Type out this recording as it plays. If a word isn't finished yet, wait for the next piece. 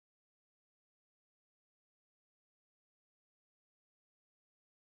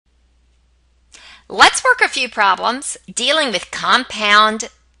Let's work a few problems dealing with compound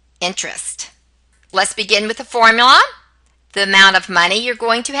interest. Let's begin with the formula. The amount of money you're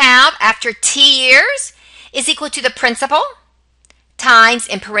going to have after T years is equal to the principal times,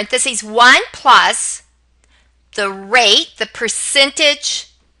 in parentheses, 1 plus the rate, the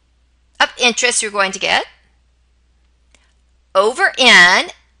percentage of interest you're going to get, over N.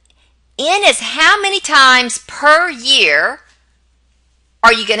 N is how many times per year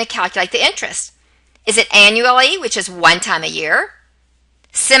are you going to calculate the interest? Is it annually, which is 1 time a year,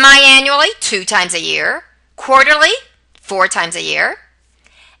 semi-annually, 2 times a year, quarterly, 4 times a year,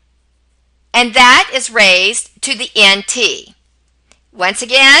 and that is raised to the NT. Once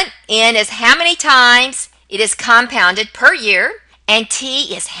again, N is how many times it is compounded per year, and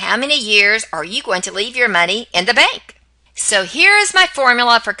T is how many years are you going to leave your money in the bank. So here is my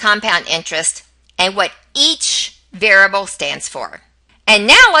formula for compound interest and what each variable stands for. And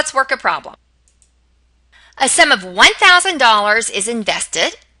now let's work a problem. A sum of $1,000 is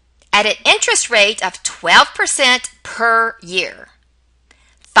invested at an interest rate of 12% per year.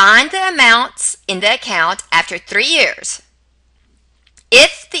 Find the amounts in the account after 3 years.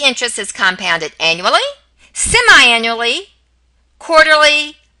 If the interest is compounded annually, semi-annually,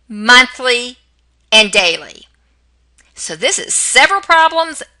 quarterly, monthly, and daily. So this is several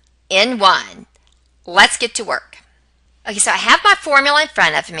problems in one. Let's get to work. Okay, so I have my formula in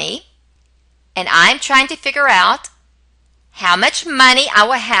front of me, and I'm trying to figure out how much money I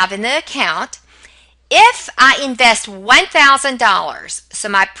will have in the account if I invest $1,000. So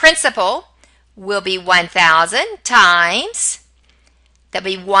my principal will be 1,000 times, that'll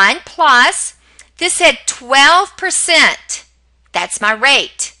be 1 plus, this said 12%. That's my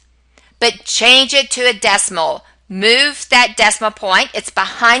rate. But change it to a decimal. Move that decimal point. It's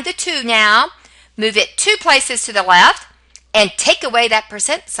behind the 2 now. Move it 2 places to the left and take away that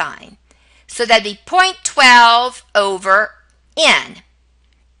percent sign. So that'd be 0.12 over N.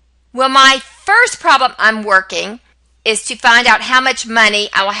 Well, my first problem I'm working is to find out how much money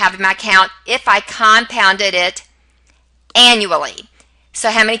I will have in my account if I compounded it annually. So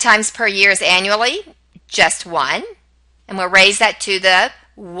how many times per year is annually? Just 1. And we'll raise that to the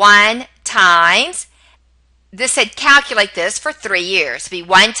 1 times. This said calculate this for 3 years. It'll be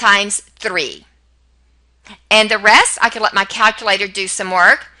 1 times 3. And the rest, I can let my calculator do some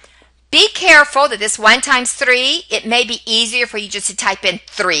work. Be careful that this 1 times 3, it may be easier for you just to type in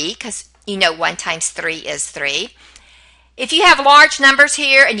 3 because you know 1 times 3 is 3. If you have large numbers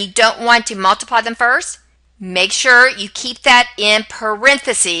here and you don't want to multiply them first, make sure you keep that in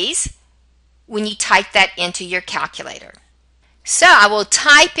parentheses when you type that into your calculator. So I will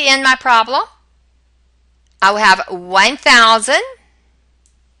type in my problem. I will have 1,000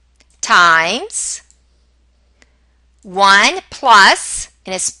 times 1 plus,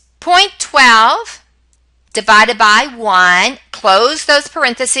 and it's 0.12 divided by 1. Close those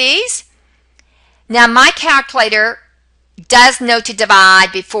parentheses. Now my calculator does know to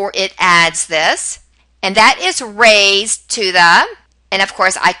divide before it adds this, and that is raised to the, and of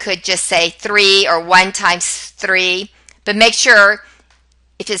course I could just say 3 or 1 times 3, but make sure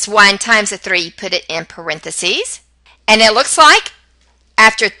if it's 1 times the 3, you put it in parentheses. And it looks like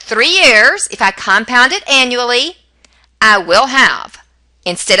after 3 years, if I compound it annually, I will have,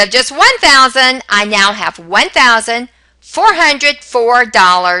 instead of just 1,000, I now have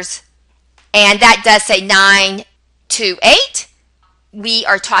 $1,404. And that does say 928. We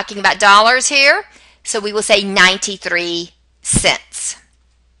are talking about dollars here, so we will say 93 cents.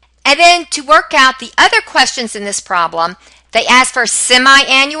 And then to work out the other questions in this problem, they ask for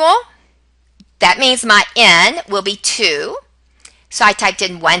semi-annual. That means my N will be 2. So I typed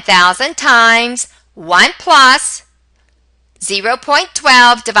in 1,000 times 1 plus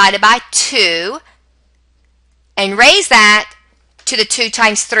 0.12 divided by 2 and raise that to the 2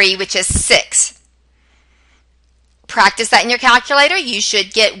 times 3, which is 6. Practice that in your calculator. You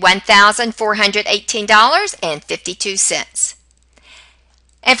should get $1,418.52.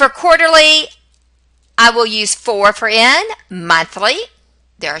 And for quarterly, I will use 4 for N. Monthly,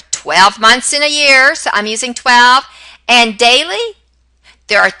 there are 12 months in a year, so I'm using 12. And daily,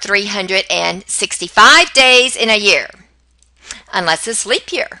 there are 365 days in a year, unless it's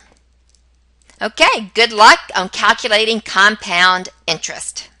leap year. Okay, good luck on calculating compound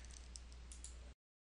interest.